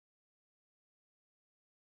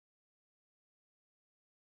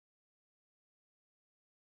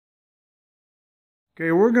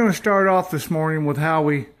Okay, we're going to start off this morning with how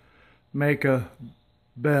we make a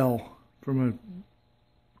bell from a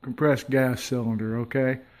compressed gas cylinder,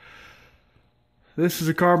 okay? This is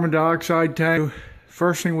a carbon dioxide tank.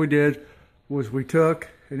 First thing we did was we took,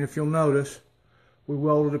 and if you'll notice, we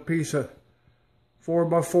welded a piece of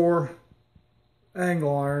 4x4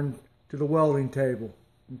 angle iron to the welding table,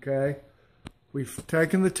 okay? We've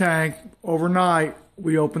taken the tank overnight,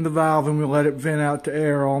 we opened the valve and we let it vent out to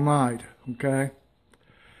air all night, okay?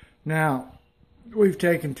 Now, we've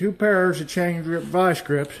taken two pairs of chain grip vice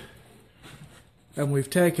grips and we've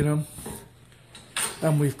taken them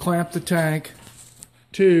and we've clamped the tank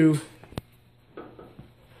to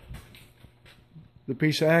the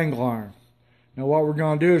piece of angle iron. Now what we're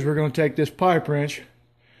going to do is we're going to take this pipe wrench and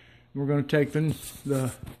we're going to take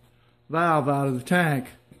the valve out of the tank,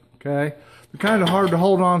 okay? They're kind of hard to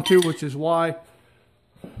hold on to, which is why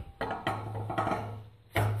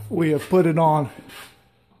we have put it on.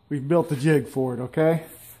 We've built the jig for it, okay?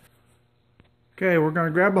 Okay, we're going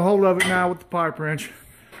to grab a hold of it now with the pipe wrench.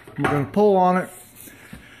 We're going to pull on it.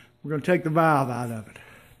 We're going to take the valve out of it,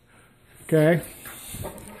 okay?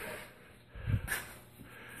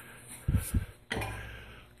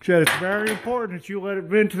 Said it's very important that you let it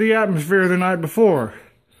vent to the atmosphere the night before.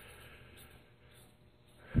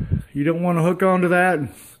 You don't want to hook onto that and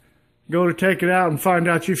go to take it out and find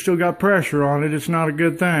out you've still got pressure on it. It's not a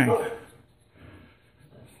good thing.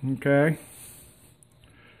 Okay.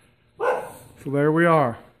 So there we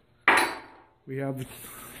are. We have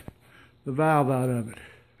the valve out of it.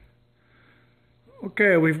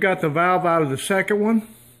 Okay, we've got the valve out of the second one.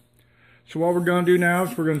 So what we're going to do now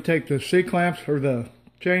is we're going to take the C-clamps or the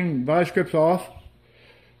chain vice grips off.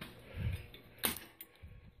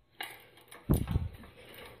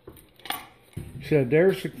 Said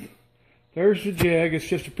there's the jig. It's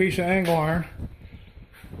just a piece of angle iron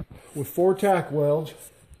with 4 tack welds.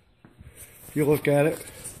 If you look at it,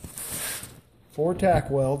 4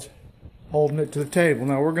 tack welds holding it to the table.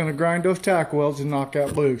 Now we're going to grind those tack welds and knock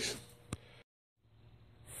that loose.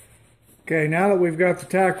 Okay, now that we've got the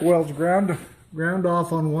tack welds ground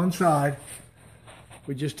off on one side,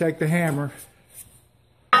 we just take the hammer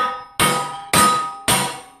and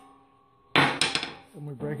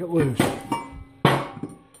we break it loose.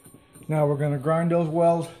 Now we're going to grind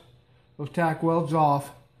those tack welds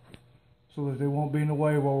off so that they won't be in the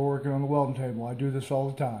way while we're working on the welding table. I do this all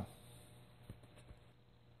the time.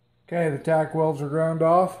 Okay, the tack welds are ground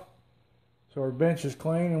off, so our bench is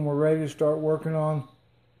clean and we're ready to start working on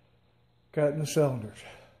cutting the cylinders.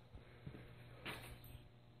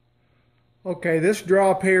 Okay, this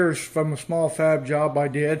drop here is from a small fab job I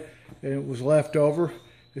did, and it was left over.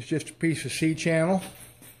 It's just a piece of C-channel.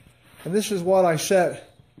 And this is what I set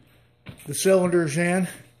the cylinders in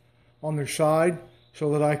on their side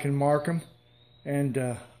so that I can mark them and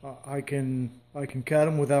I can cut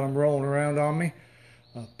them without them rolling around on me.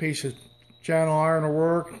 A piece of channel iron will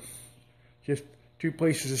work. Just 2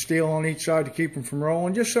 pieces of steel on each side to keep them from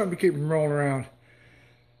rolling. Just something to keep them rolling around.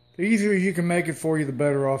 The easier you can make it for you, the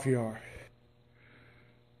better off you are.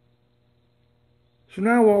 So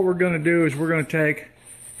now what we're going to do is we're going to take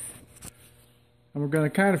and we're going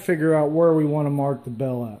to kind of figure out where we want to mark the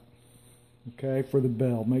bell at. Okay, for the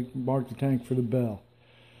bell. Mark the tank for the bell.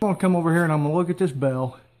 I'm going to come over here and I'm going to look at this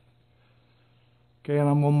bell. Okay, and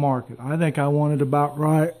I'm going to mark it. I think I want it about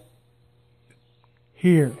right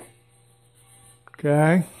here.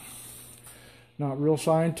 Okay, not real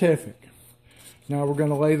scientific. Now we're going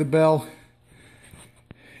to lay the bell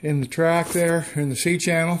in the track there, in the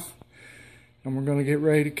C-channel, and we're going to get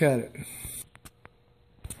ready to cut it.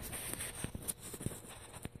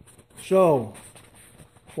 So,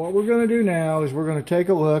 what we're going to do now is we're going to take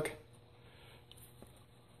a look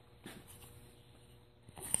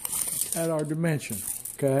at our dimension,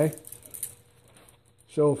 okay?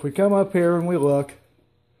 So if we come up here and we look,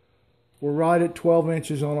 we're right at 12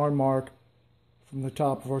 inches on our mark from the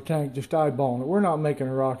top of our tank, just eyeballing it. We're not making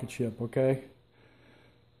a rocket ship, okay?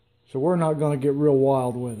 So we're not going to get real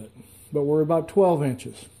wild with it, but we're about 12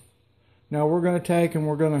 inches. Now we're going to take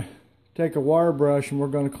a wire brush and we're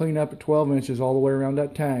going to clean up at 12 inches all the way around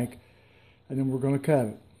that tank, and then we're going to cut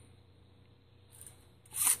it.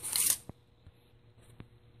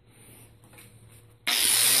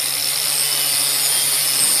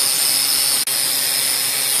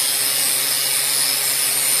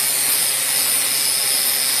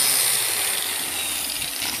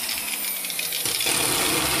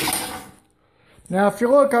 Now if you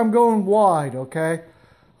look, I'm going wide, okay?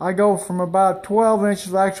 I go from about 12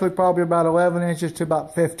 inches, actually probably about 11 inches to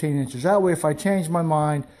about 15 inches. That way if I change my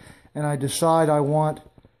mind and I decide I want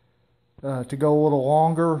to go a little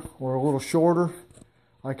longer or a little shorter,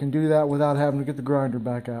 I can do that without having to get the grinder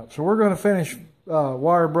back out. So we're going to finish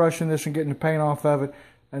wire brushing this and getting the paint off of it,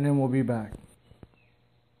 and then we'll be back.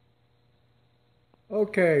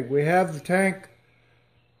 Okay, we have the tank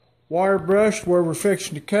wire brushed where we're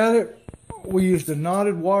fixing to cut it. We used a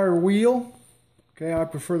knotted wire wheel. Okay, I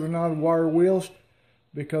prefer the knotted wire wheels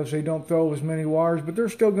because they don't throw as many wires, but they're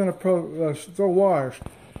still going to throw wires.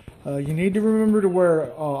 You need to remember to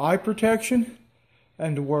wear eye protection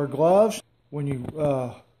and to wear gloves when you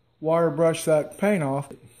wire brush that paint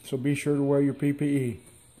off, so be sure to wear your PPE.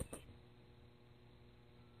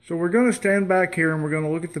 So we're going to stand back here and we're going to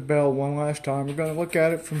look at the bell one last time. We're going to look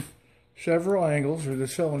at it from several angles, or the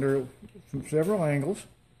cylinder from several angles.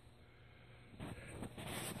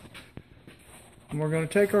 And we're going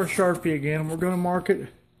to take our Sharpie again and we're going to mark it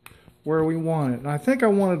where we want it. And I think I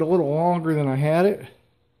want it a little longer than I had it.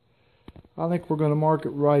 I think we're going to mark it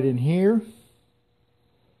right in here.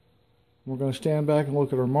 We're going to stand back and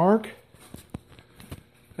look at our mark.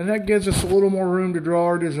 And that gives us a little more room to draw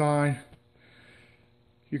our design.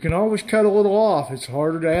 You can always cut a little off. It's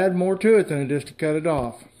harder to add more to it than it is to cut it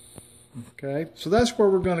off. Okay, so that's where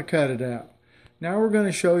we're going to cut it out. Now we're going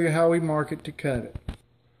to show you how we mark it to cut it.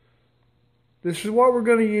 This is what we're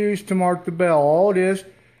going to use to mark the bell. All it is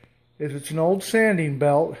it's an old sanding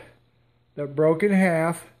belt that broke in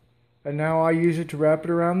half, and now I use it to wrap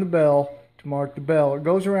it around the bell to mark the bell. It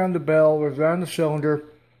goes around the bell, or around the cylinder,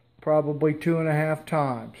 probably 2.5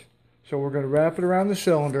 times. So we're going to wrap it around the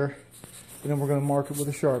cylinder, and then we're going to mark it with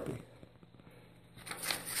a Sharpie.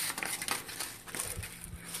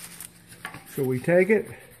 So we take it,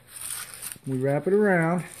 we wrap it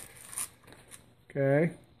around,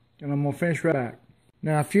 okay, and I'm going to finish right back.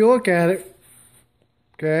 Now if you look at it,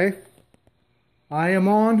 okay, I am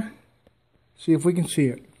on, see if we can see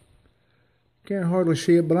it. Can't hardly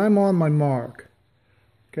see it, but I'm on my mark.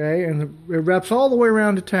 Okay, and it wraps all the way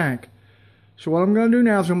around the tank. So what I'm going to do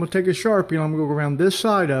now is I'm going to take a Sharpie and I'm going to go around this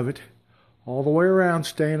side of it, all the way around,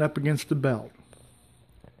 staying up against the belt.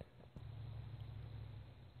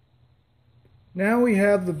 Now we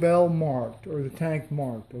have the bell marked, or the tank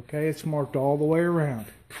marked, okay? It's marked all the way around.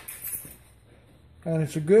 And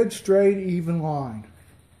it's a good, straight, even line.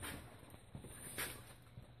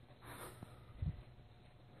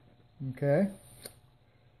 Okay?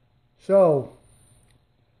 So,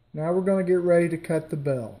 now we're going to get ready to cut the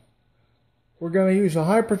bell. We're going to use a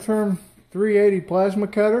Hypertherm 380 plasma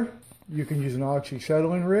cutter. You can use an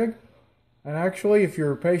oxyacetylene rig. And actually, if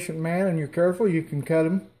you're a patient man and you're careful, you can cut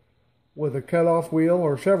them with a cutoff wheel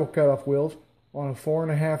or several cutoff wheels on a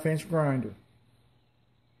 4.5-inch grinder.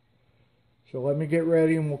 So let me get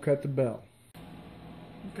ready and we'll cut the bell.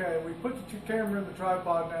 Okay, we put the camera in the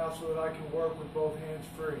tripod now so that I can work with both hands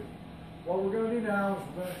free. What we're going to do now is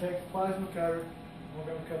we're going to take the plasma cutter and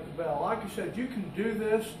we're going to cut the bell. Like I said, you can do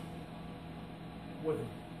this with an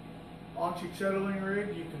oxyacetylene rig.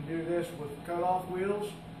 You can do this with cutoff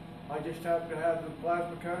wheels. I just happen to have the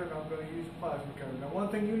plasma cutter and I'm going to use the plasma cutter. Now one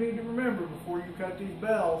thing you need to remember before you cut these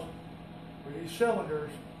bells or these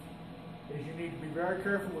cylinders is you need to be very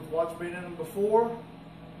careful with what's been in them before.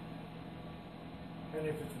 And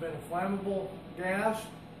if it's been a flammable gas,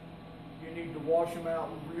 you need to wash them out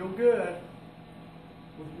real good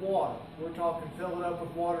with water. We're talking fill it up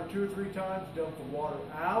with water 2 or 3 times, dump the water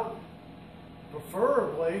out.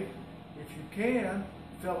 Preferably, if you can,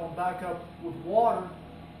 fill them back up with water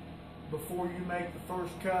before you make the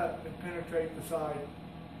first cut and penetrate the side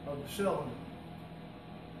of the cylinder.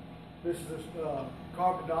 This is a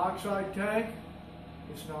carbon dioxide tank.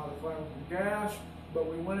 It's not a flammable gas, but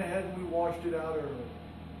we went ahead and we washed it out earlier.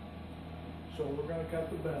 So we're going to cut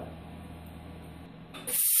the bell.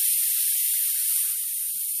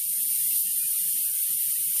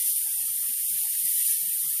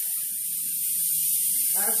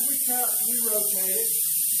 As we cut, we rotate it,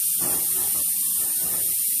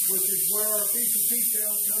 which is where our piece of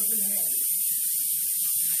detail comes in handy.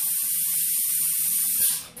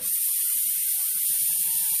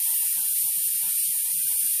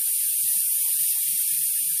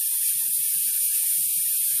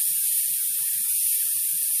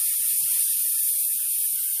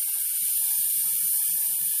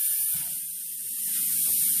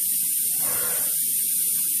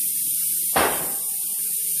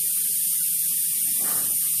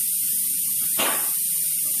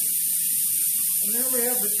 And then we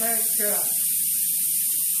have the tank cut.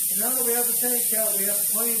 And now that we have the tank cut, we have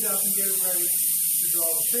to clean it up and get it ready to draw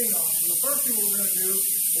the scene on. So the first thing we're going to do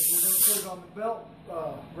is we're going to put it on the belt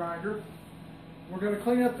grinder. We're going to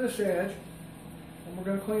clean up this edge, and we're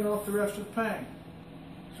going to clean off the rest of the paint.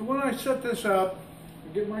 So when I set this up,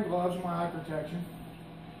 I get my gloves and my eye protection.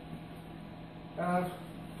 And I've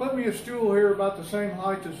put me a stool here about the same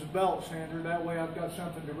height as the belt sander. That way I've got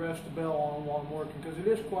something to rest the bell on while I'm working, because it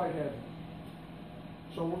is quite heavy.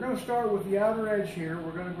 So we're going to start with the outer edge here.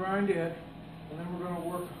 We're going to grind it, and then we're going to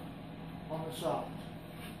work on the sides.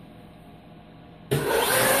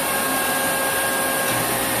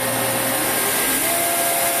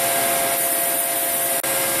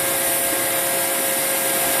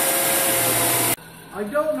 I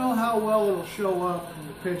don't know how well it'll show up in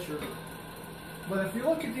the picture, but if you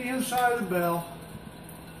look at the inside of the bell,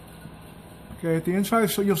 okay, at the inside,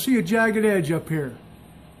 so you'll see a jagged edge up here,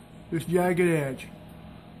 this jagged edge.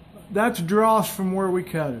 That's dross from where we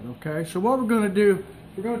cut it, okay? So what we're going to do,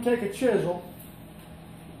 we're going to take a chisel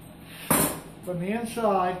from the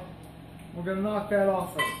inside, we're going to knock that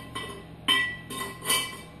off there.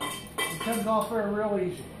 It comes off there real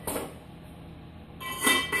easy.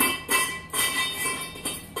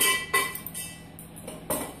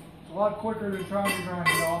 A lot quicker than trying to grind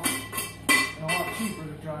it off, and a lot cheaper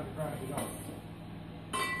than trying to grind it off.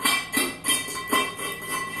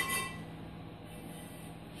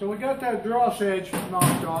 So we got that dross edge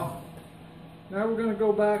knocked off. Now we're going to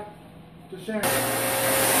go back to center.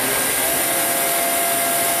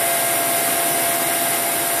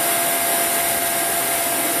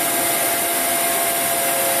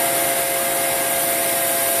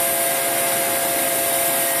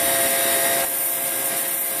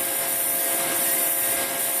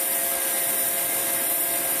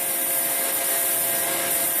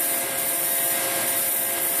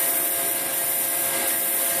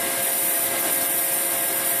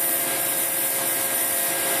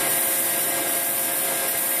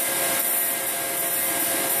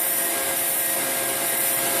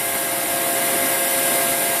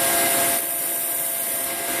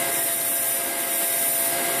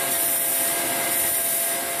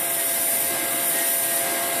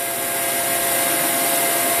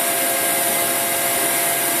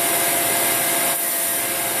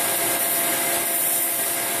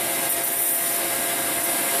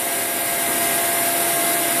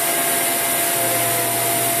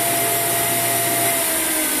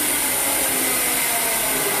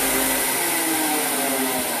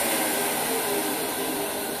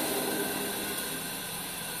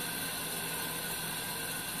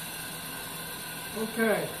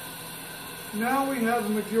 Okay, now we have the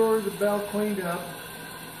majority of the bell cleaned up,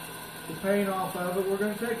 the paint off of it. We're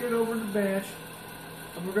going to take it over to the bench,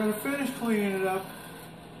 and we're going to finish cleaning it up.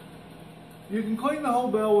 You can clean the whole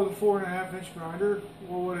bell with a 4.5-inch grinder,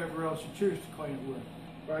 or whatever else you choose to clean it with.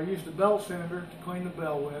 But I use the belt sander to clean the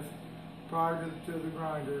bell with prior to the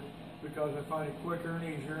grinder, because I find it quicker and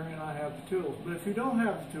easier, and I have the tools. But if you don't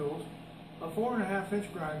have the tools, a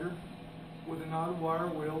 4.5-inch grinder with a knotted wire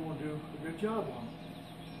wheel will do a good job on it.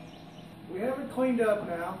 We have it cleaned up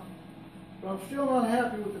now, but I'm still not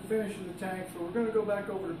happy with the finish of the tank, so we're going to go back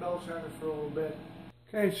over to belt sander for a little bit.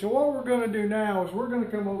 Okay, so what we're going to do now is we're going to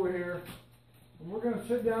come over here, and we're going to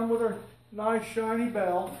sit down with our nice shiny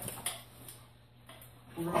bell.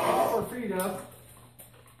 We're going to pop our feet up,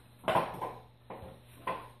 and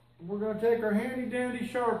we're going to take our handy dandy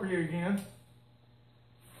Sharpie again,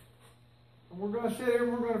 and we're going to sit here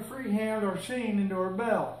and we're going to freehand our seam into our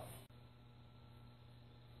bell.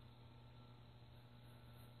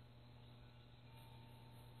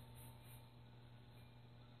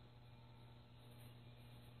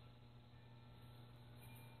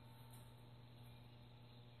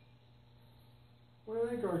 What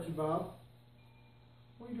do you think, Archie Bob?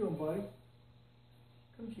 What are you doing, buddy?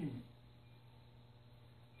 Come see me.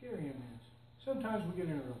 Get in, man. Sometimes we get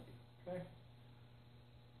interrupted, okay?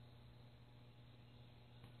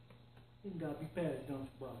 You gotta be patted, don't you,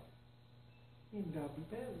 Bob? You gotta be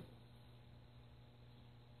patted.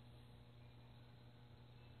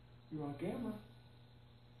 You're on camera.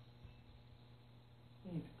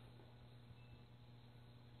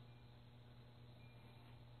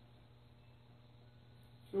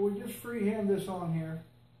 So we just freehand this on here,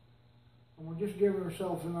 and we're just giving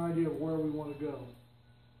ourselves an idea of where we want to go.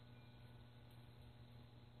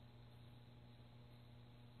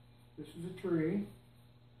 This is a tree.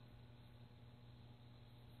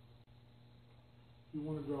 You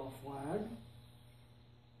want to draw a flag,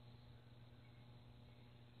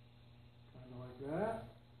 kind of like that.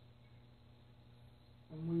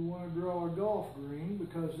 And we want to draw a golf green,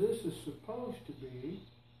 because this is supposed to be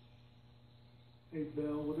a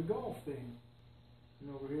bell with a golf theme. And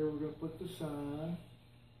over here we're going to put the sun,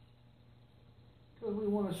 because we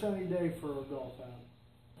want a sunny day for our golf outing.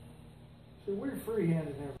 So we're freehanding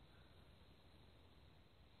everything.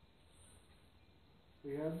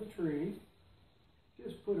 We have the tree.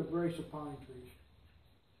 Just put a brace of pine trees.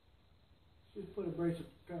 Just put a brace of,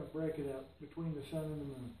 kind of break it up between the sun and the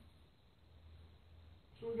moon.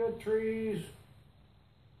 So we got trees,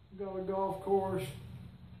 we got a golf course.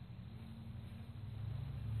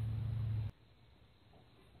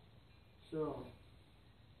 So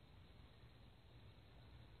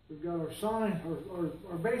we've got our sign,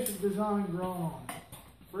 our basic design drawn on.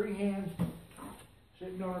 Free hands,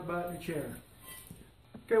 sitting on our butt in a chair.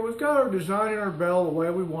 Okay, we've got our design in our bell the way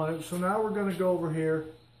we want it. So now we're going to go over here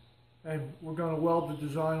and we're going to weld the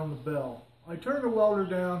design on the bell. I turned the welder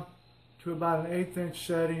down to about an 1/8 inch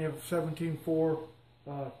setting of 17.4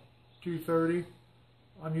 230.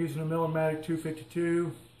 I'm using a Millimatic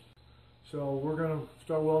 252. So we're going to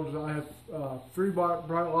start welding. I have 3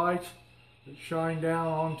 bright lights that shine down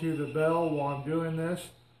onto the bell while I'm doing this.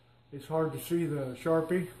 It's hard to see the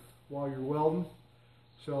Sharpie while you're welding.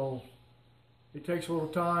 So it takes a little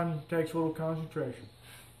time, takes a little concentration.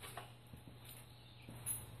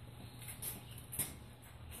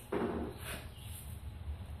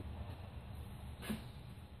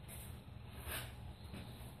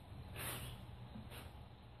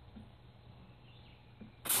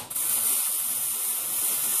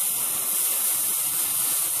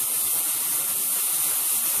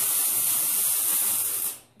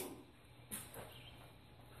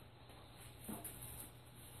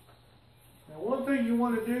 One thing you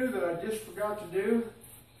want to do that I just forgot to do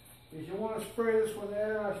is you want to spray this with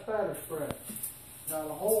anti-spatter spray. Not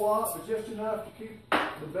a whole lot, but just enough to keep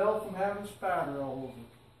the bell from having spatter all over it.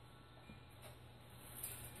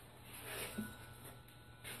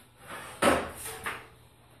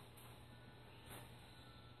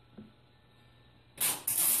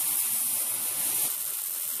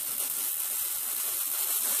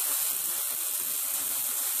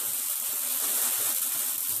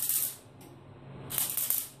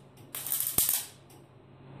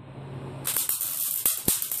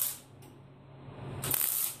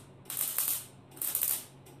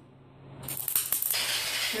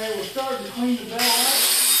 Okay, we're starting to clean the bell up.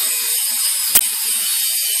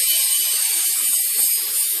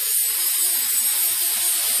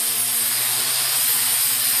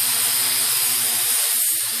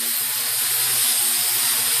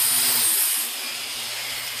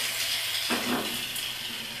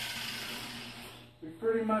 We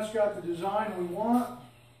pretty much got the design we want.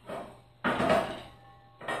 We've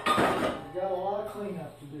got a lot of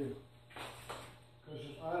cleanup to do.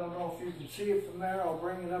 I don't know if you can see it from there. I'll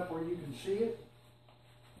bring it up where you can see it.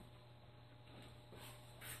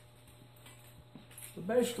 But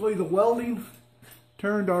basically the welding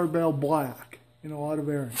turned our bell black in a lot of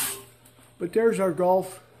areas. But there's our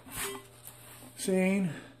golf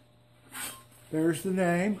scene. There's the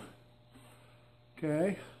name.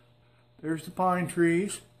 Okay. There's the pine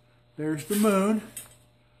trees. There's the moon.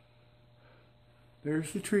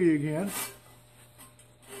 There's the tree again.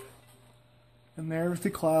 And there's the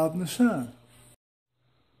cloud and the sun.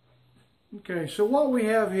 Okay, so what we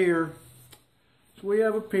have here is we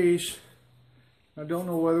have a piece. I don't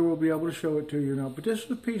know whether we'll be able to show it to you or not, but this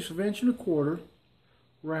is a piece of 1.25 inch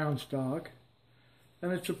round stock.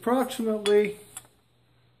 And it's approximately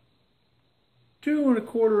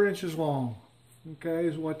 2¼ inches long. Okay,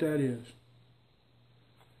 is what that is.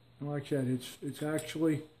 And like I said, it's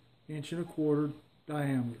actually 1.25 inch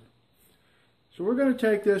diameter. So we're going to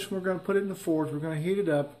take this and we're going to put it in the forge. We're going to heat it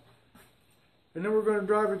up. And then we're going to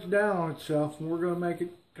drive it down on itself. And we're going to make it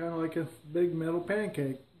kind of like a big metal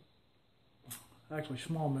pancake. Actually,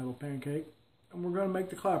 small metal pancake. And we're going to make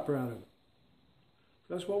the clapper out of it.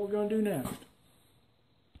 So that's what we're going to do next.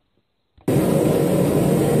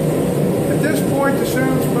 At this point, the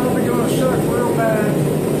sound's probably going to suck real bad.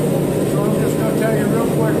 So I'm just going to tell you real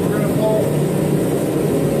quick, we're going to pull a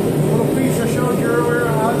little piece I showed you earlier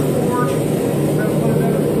out of the forge. We're going to put it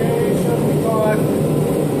in a K75.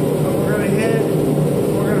 And we're going to hit it.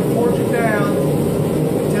 We're going to forge it down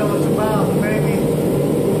until it's about maybe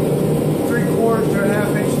 3/4 to a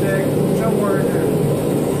 1/2 inch thick, somewhere in there.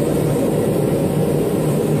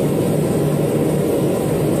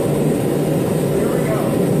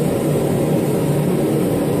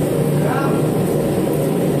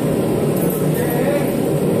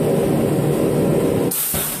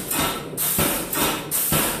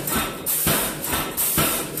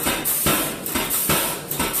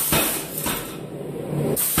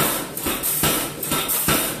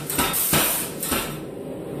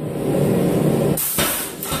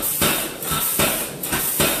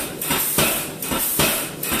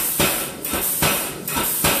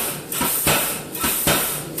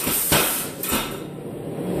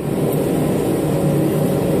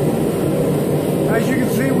 As you can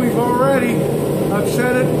see, we've already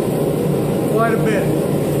upset it quite a bit.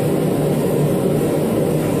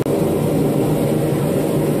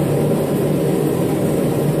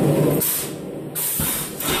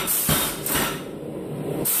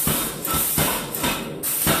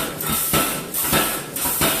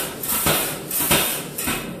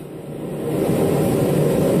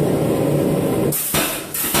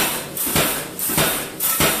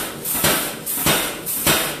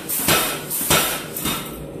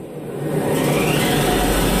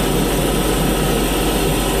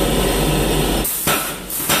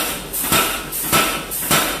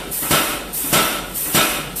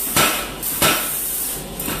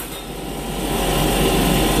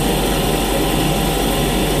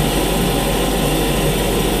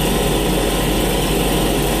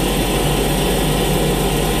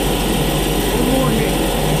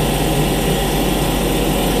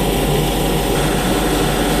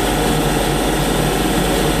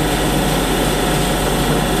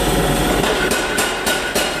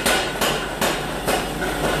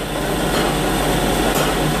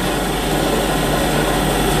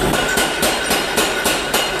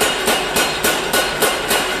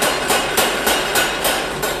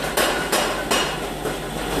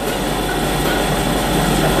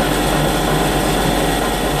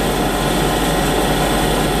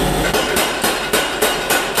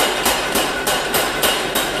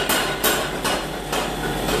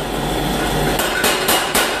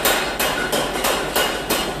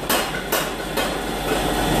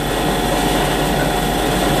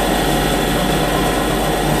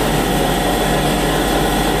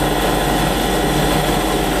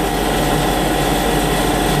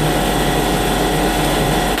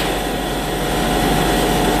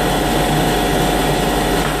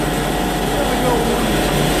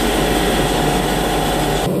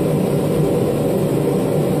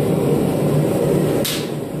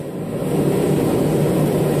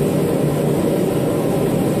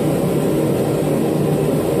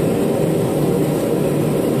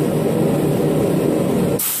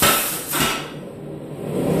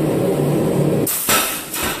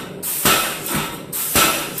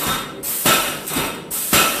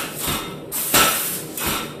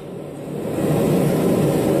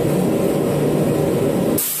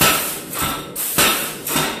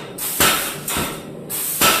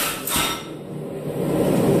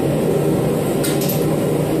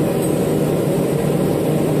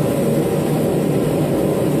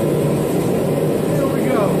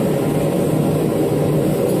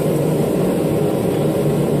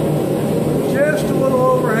 just a little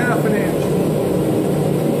over half an inch.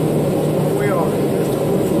 That's where we are, just a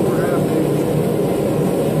little over half an inch.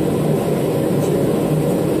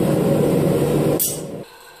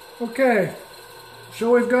 Okay,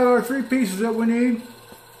 so we've got our 3 pieces that we need.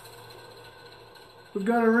 We've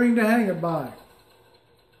got a ring to hang it by.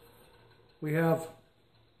 We have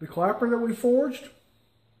the clapper that we forged,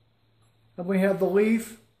 and we have the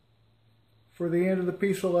leaf for the end of the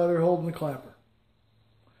piece of leather holding the clapper.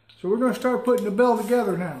 So we're going to start putting the bell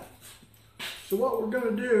together now. So what we're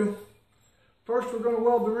going to do, first we're going to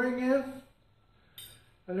weld the ring in,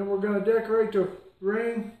 and then we're going to decorate the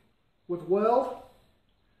ring with weld.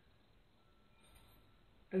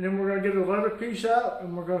 And then we're going to get a leather piece out,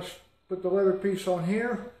 and we're going to put the leather piece on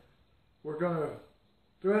here. We're going to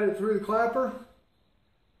thread it through the clapper,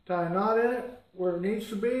 tie a knot in it where it needs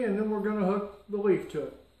to be, and then we're going to hook the leaf to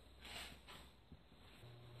it.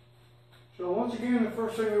 So once again, the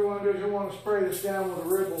first thing we want to do is we want to spray this down with a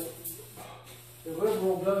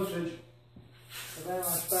liberal dosage of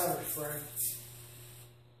anti-spatter spray.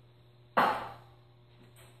 Now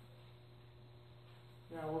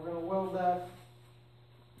we're going to weld that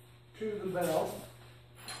to the bell.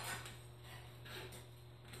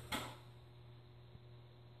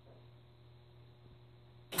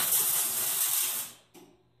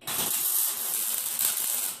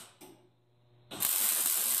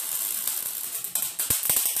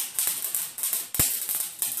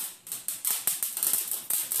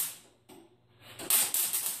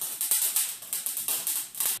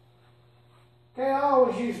 Okay, I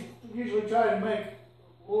always usually try to make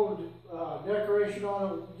a little decoration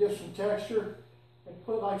on it, get some texture, and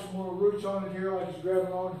put like some little roots on it here, like it's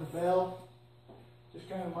grabbing onto the bell. Just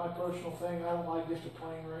kind of my personal thing. I don't like just a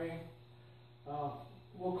plain ring.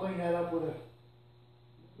 We'll clean that up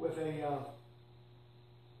with a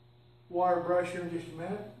wire brush here in just a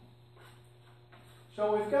minute.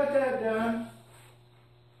 So we've got that done.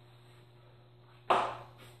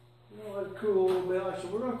 Let it cool a little bit. So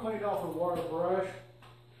we're going to clean it off with a wire brush.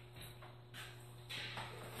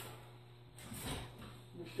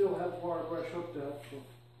 We still have the wire brush hooked up. So.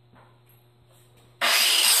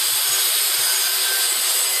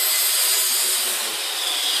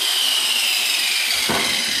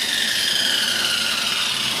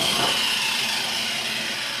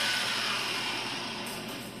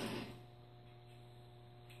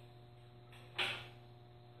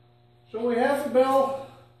 So we have the bell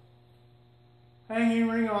hanging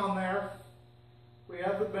ring on there. We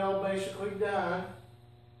have the bell basically done.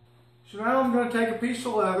 So now I'm going to take a piece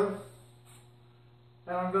of leather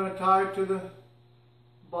and I'm going to tie it to the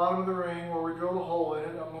bottom of the ring where we drilled a hole in it.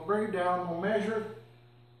 I'm going to bring it down, I'm going to measure it,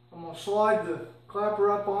 I'm going to slide the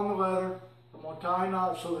clapper up on the leather, I'm going to tie a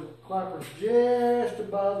knot so the clapper is just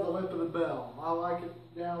above the lip of the bell. I like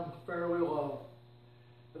it down fairly low.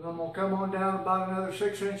 And I'm going to come on down about another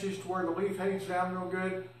 6 inches to where the leaf hangs down real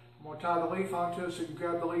good. I'm going to tie the leaf onto it so you can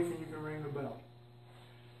grab the leaf and you can ring the bell.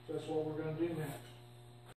 So that's what we're going to do next.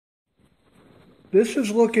 This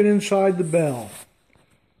is looking inside the bell.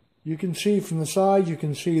 You can see from the side, you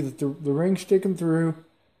can see that the ring's sticking through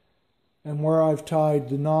and where I've tied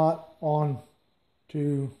the knot on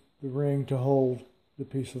to the ring to hold the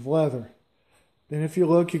piece of leather. Then if you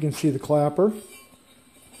look, you can see the clapper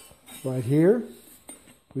right here.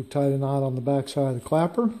 We've tied a knot on the back side of the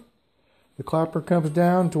clapper. The clapper comes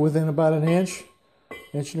down to within about an inch,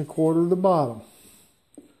 inch and a quarter of the bottom.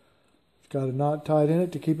 It's got a knot tied in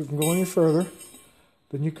it to keep it from going any further.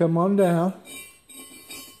 Then you come on down,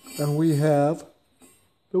 and we have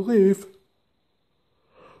the leaf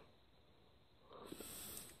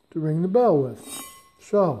to ring the bell with.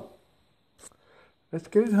 So, let's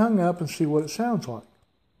get it hung up and see what it sounds like.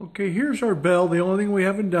 Okay, here's our bell. The only thing we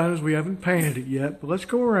haven't done is we haven't painted it yet, but let's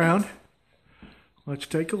go around. Let's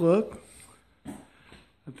take a look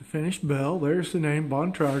at the finished bell. There's the name,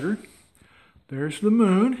 Bontrager. There's the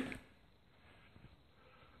moon.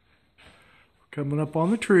 Coming up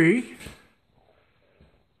on the tree.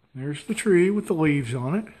 There's the tree with the leaves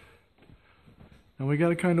on it. Now we got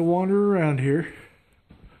to kind of wander around here.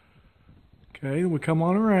 Okay, we come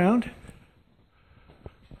on around.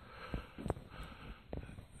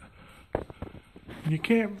 You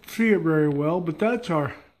can't see it very well, but that's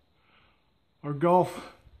our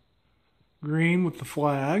golf green with the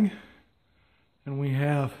flag. And we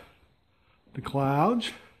have the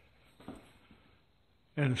clouds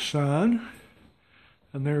and a sun.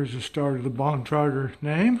 And there's the start of the Bontrager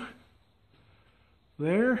name.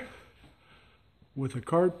 There. With a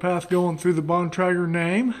cart path going through the Bontrager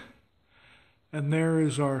name. And there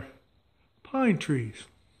is our pine trees.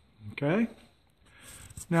 Okay?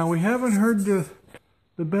 Now we haven't heard the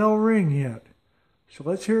bell ring yet. So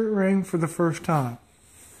let's hear it ring for the first time.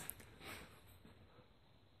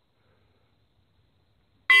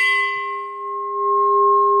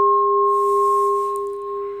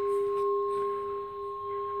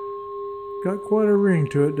 Got quite a ring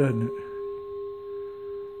to it, doesn't it?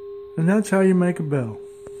 And that's how you make a bell.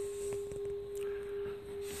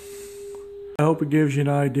 I hope it gives you an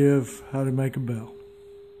idea of how to make a bell.